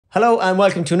Hello and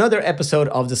welcome to another episode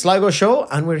of the Sligo Show,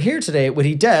 and we're here today with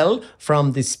Edel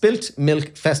from the Spilt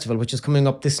Milk Festival, which is coming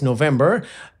up this November.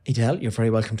 Edel, you're very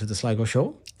welcome to the Sligo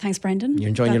Show. Thanks, Brendan. You're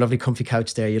enjoying your lovely comfy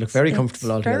couch there. You look very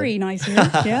comfortable altogether. Very nice here,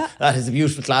 yeah. That is a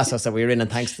beautiful glasshouse that we're in,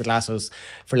 and thanks to the Glasshouse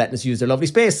for letting us use their lovely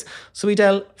space. So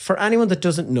Edel, for anyone that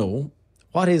doesn't know,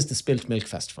 what is the Spilt Milk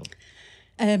Festival?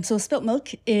 So Spilt Milk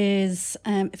is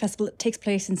a festival that takes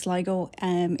place in Sligo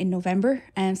in November,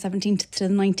 17th to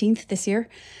the 19th this year.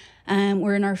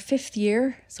 We're in our 5th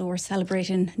year, so we're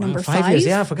celebrating number 5. 5 years,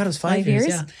 yeah, I forgot it was 5 years.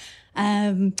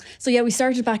 Yeah. We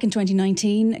started back in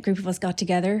 2019. A group of us got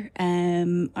together.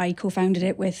 I co-founded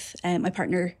it with my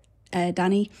partner,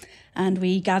 Danny, and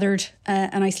we gathered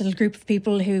a nice little group of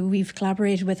people who we've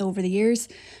collaborated with over the years.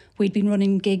 We'd been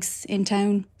running gigs in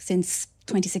town since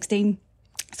 2016.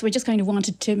 So we just kind of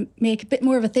wanted to make a bit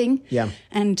more of a thing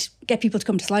and get people to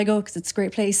come to Sligo because it's a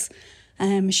great place.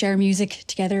 Share music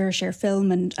together, share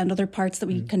film and other parts that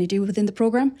we kind of do within the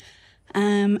programme.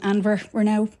 And we're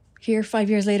now here 5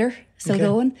 years later, still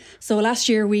going. So last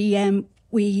year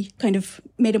we kind of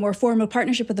made a more formal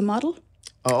partnership with the model.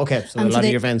 Oh, okay. So a lot of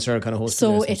your events are kind of hosted.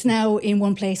 So it's now in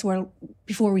one place where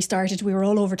before we started, we were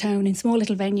all over town in small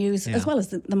little venues, as well as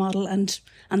the model and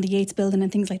the Yates building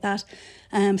and things like that.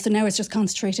 So now it's just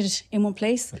concentrated in one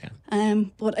place. Okay.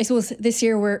 But I suppose this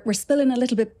year we're spilling a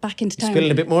little bit back into town.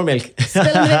 Spilling a bit more milk.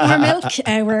 Spilling a bit more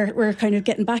milk. We're kind of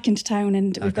getting back into town,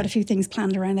 and we've got a few things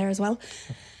planned around there as well.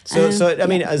 So I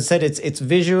mean, as I said, it's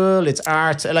visual, it's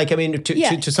art. Like, I mean,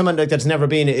 to someone like that's never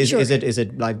been, is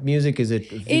it like music? Is it?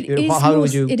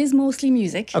 It is mostly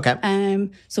music. Okay.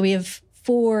 So we have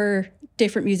 4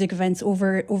 different music events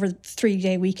over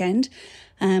 3-day weekend.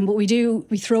 But we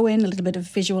throw in a little bit of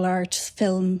visual art,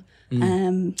 film,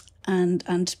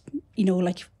 and you know,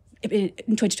 like in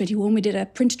 2021 we did a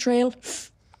print trail,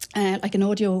 like an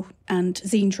audio and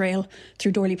zine trail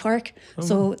through Dorley Park.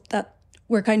 So that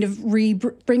we're kind of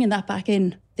bringing that back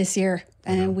in this year.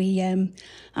 We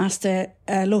asked a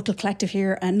local collective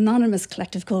here, an anonymous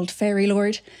collective called Fairy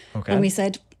Lord, and we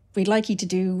said we'd like you to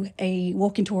do a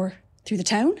walking tour through the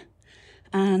town,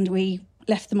 and we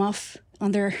left them off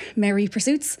on their merry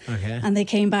pursuits. And they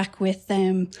came back with,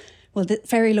 the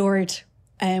Fairy Lord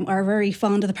are very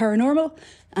fond of the paranormal,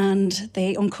 and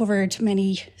they uncovered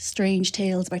many strange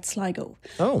tales about Sligo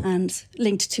and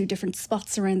linked to different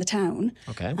spots around the town.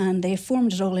 And they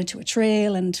formed it all into a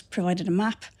trail and provided a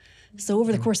map. So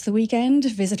over the course of the weekend,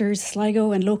 visitors,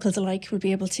 Sligo and locals alike will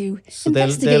be able to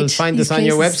investigate. They'll find this on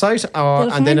your website,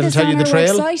 and then it'll tell you the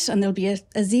trail. Website, and there'll be a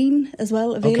zine as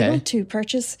well available to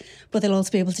purchase, but they'll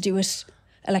also be able to do it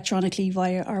electronically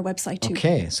via our website too.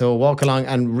 Okay, so walk along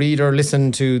and read or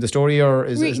listen to the story, or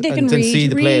they can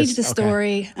read the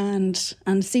story and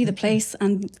see the place,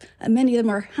 and many of them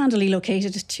are handily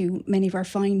located to many of our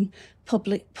fine pub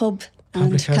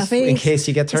and cafes, in case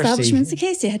you get thirsty, establishments, in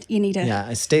case you need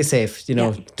a stay safe.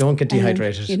 Don't get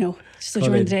dehydrated. So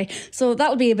during the day. So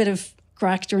that'll be a bit of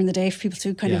crack during the day for people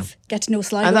to kind of get to know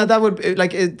Sligo. And that would,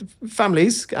 like,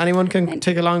 families, anyone can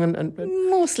take along and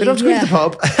mostly. They don't have to go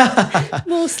to the pub.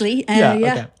 Mostly,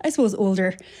 I suppose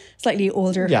slightly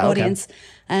older audience.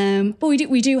 But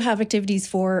we do have activities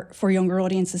for younger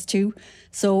audiences too.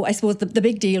 So I suppose the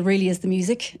big deal really is the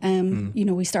music.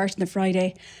 We start on the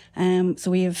Friday,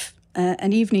 so we have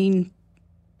an evening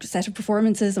set of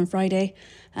performances on Friday,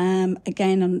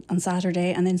 again on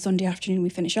Saturday, and then Sunday afternoon we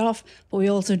finish off. But we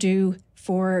also do,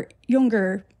 for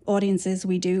younger audiences,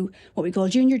 we do what we call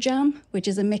Junior Jam, which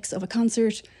is a mix of a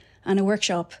concert and a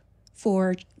workshop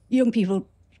for young people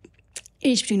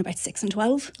aged between about 6 and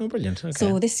 12. Oh, brilliant. Okay.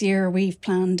 So this year we've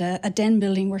planned a den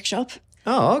building workshop.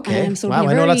 Oh, okay. So wow,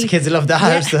 I know lots of kids that love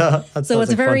that. Yeah. So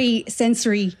it's a very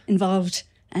sensory involved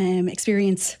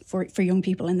experience for young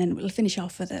people, and then we'll finish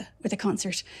off with a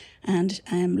concert, and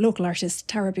local artist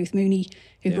Tara Booth Mooney,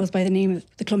 who goes by the name of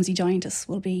the Clumsy Giantess,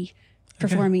 will be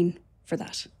performing for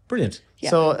that. Brilliant. Yeah.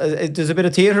 So there's a bit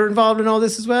of theatre involved in all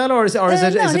this as well, or is it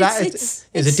DJ? It's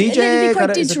quite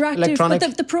interactive, electronic?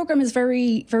 But the programme is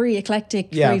very, very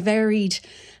eclectic, very varied.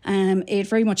 It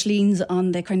very much leans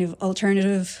on the kind of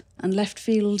alternative and left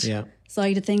field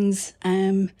side of things.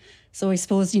 So I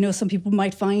suppose, some people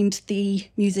might find the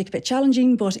music a bit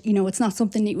challenging, but, it's not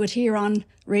something you would hear on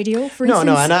radio, for instance.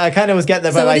 No, and I kind of was getting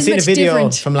that, but I seen a video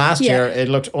from last year. It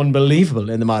looked unbelievable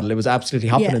in the model. It was absolutely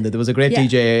hopping in there. There was a great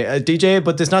DJ,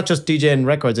 but it's not just DJing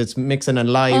records, it's mixing and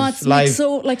live.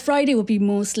 Like Friday would be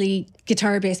mostly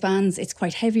guitar-based bands. It's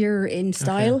quite heavier in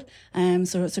style. So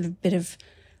it's sort of a bit of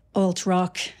alt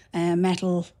rock,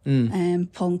 metal,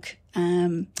 punk.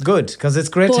 Good, because it's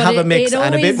great to have a mix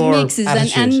and a bit more attitude.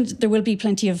 And there will be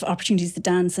plenty of opportunities to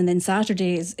dance. And then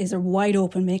Saturday is a wide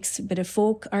open mix, a bit of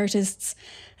folk artists.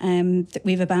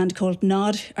 We have a band called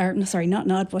Nod, or sorry, not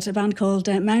Nod, but a band called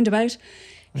Moundabout,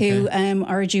 who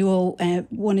are a duo.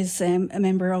 One is a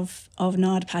member of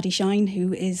Nod, Paddy Shine,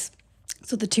 who is...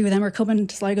 So the two of them are coming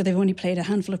to Sligo. They've only played a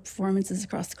handful of performances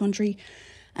across the country.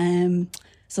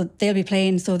 So they'll be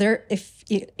playing. So they're, if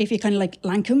you kind of like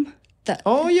Lankum, that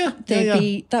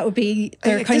that would be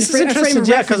their kind of frame of reference.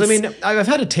 Yeah, because I mean, I've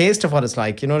had a taste of what it's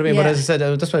like, you know what I mean? But as I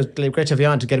said, that's why it's great to have you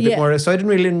on to get a bit more. So I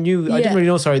didn't really know,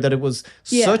 that it was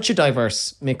such a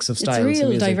diverse mix of styles. It's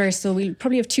real diverse. So we'll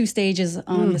probably have 2 stages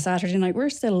on the Saturday night. We're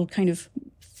still kind of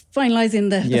finalising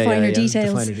the finer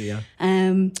details.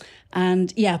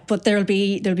 But there'll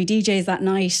be DJs that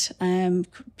night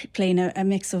playing a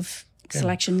mix of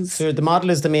selections. So the Model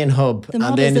is the main hub, and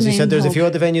then as you said, there's a few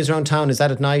other venues around town. Is that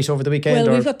at night over the weekend?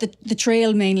 Well, we've got the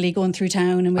trail mainly going through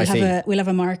town, and we'll have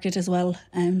a market as well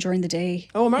during the day.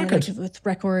 Oh, a market with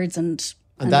records and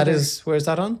that is, where's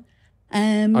that on?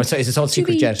 Is it all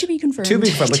secret yet? To be confirmed. To be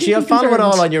confirmed. But you'll follow it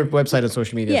all on your website and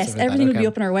social media. Yes, everything will be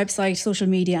up on our website, social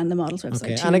media, and the Model's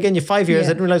website too. And again, you 5 years.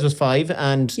 I didn't realise it was 5.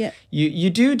 And you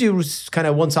do kind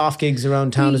of once-off gigs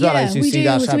around town as well. I do see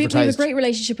that advertised. We have a great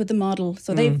relationship with the Model.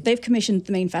 So they've commissioned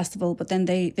the main festival, but then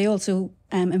they also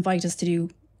invite us to do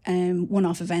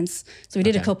one-off events. So we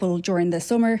did a couple during the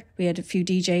summer. We had a few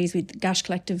DJs. We had the Gash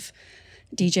Collective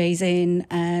DJs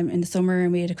in the summer,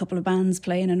 and we had a couple of bands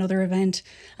playing another event.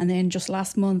 And then just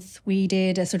last month we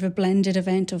did a sort of a blended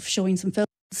event of showing some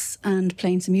films and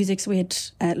playing some music. So we had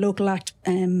a local act,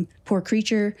 Poor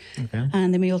Creature,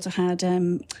 and then we also had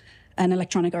an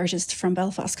electronic artist from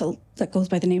Belfast that goes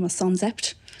by the name of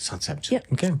Sonzept. Sonzept. Yeah.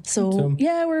 Okay. So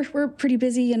we're pretty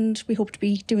busy, and we hope to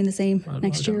be doing the same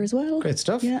next year as well. Great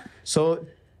stuff. Yeah. So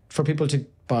for people to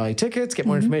buy tickets, get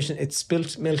more information, it's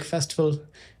Spilt Milk Festival.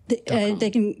 They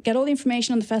can get all the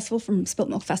information on the festival from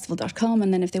spiltmilkfestival.com,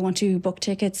 and then if they want to book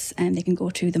tickets, they can go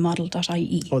to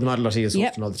themodel.ie. Oh, themodel.ie is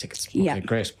hosting all the tickets. Okay,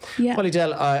 great. Yeah. Well,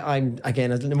 Edel, I'm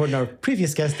again, as more than our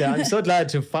previous guest there, I'm so glad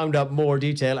to find out more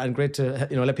detail, and great to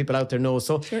let people out there know.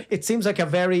 So it seems like a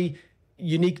very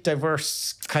unique,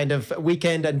 diverse kind of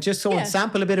weekend, and just so and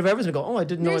sample a bit of everything. Go, I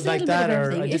didn't know it like that,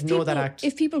 or I didn't know that act.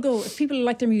 If people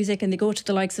like their music and they go to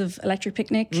the likes of Electric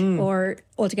Picnic or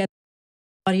Altogether,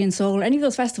 Body and Soul, any of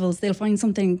those festivals, they'll find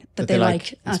something that they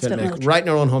like at Spilt Milk. Right in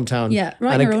our own hometown. Yeah,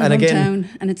 right in our own hometown.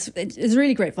 And it's a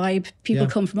really great vibe. People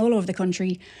come from all over the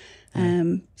country.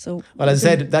 As I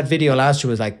said, that video last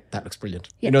year was like, that looks brilliant.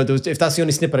 Yeah. If that's the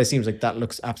only snippet I see, it was like, that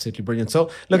looks absolutely brilliant.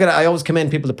 So look at it. I always commend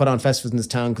people that put on festivals in this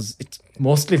town, because it's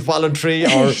mostly voluntary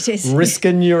or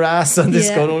risking your ass on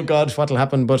this going, oh God, what'll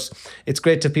happen? But it's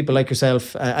great to have people like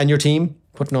yourself and your team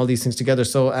putting all these things together.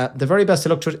 So the very best to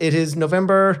look to it. It is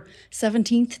November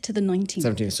 17th to the 19th.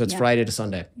 17th. So it's Friday to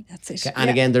Sunday. That's it. Okay. And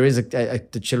again, there is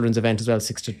the children's event as well,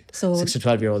 6 to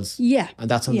 12-year-olds. Yeah. And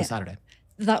that's on the Saturday.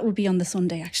 That will be on the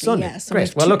Sunday, actually. Yeah, so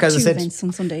great. Well, look, as I said, events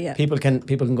on Sunday, people can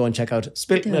go and check out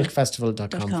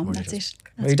spiltmilkfestival.com for more details.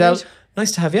 That's it. Edel,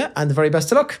 nice to have you, and the very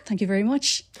best of luck. Thank you very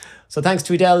much. So thanks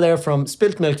to Edel there from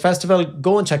Spilt Milk Festival.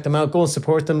 Go and check them out. Go and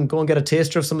support them. Go and get a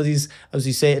taster of some of these, as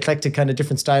you say, eclectic kind of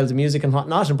different styles of music and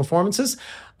whatnot and performances.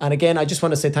 And again, I just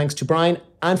want to say thanks to Brian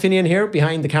and Finian here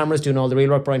behind the cameras doing all the real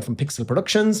work. Brian from Pixel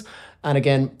Productions. And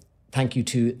again, thank you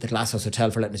to the Glasshouse Hotel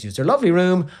for letting us use their lovely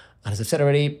room. And as I've said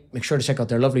already, make sure to check out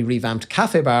their lovely revamped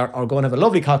cafe bar, or go and have a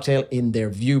lovely cocktail in their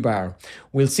view bar.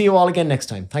 We'll see you all again next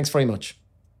time. Thanks very much.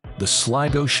 The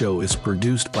Sligo Show is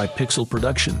produced by Pixel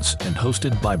Productions and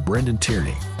hosted by Brendan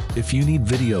Tierney. If you need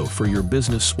video for your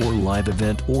business or live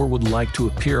event, or would like to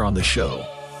appear on the show,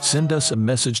 send us a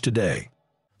message today.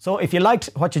 So if you liked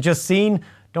what you just seen,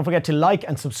 don't forget to like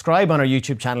and subscribe on our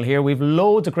YouTube channel here. We've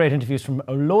loads of great interviews from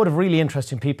a load of really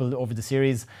interesting people over the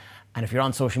series. And if you're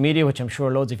on social media, which I'm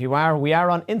sure loads of you are, we are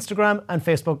on Instagram and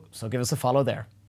Facebook, so give us a follow there.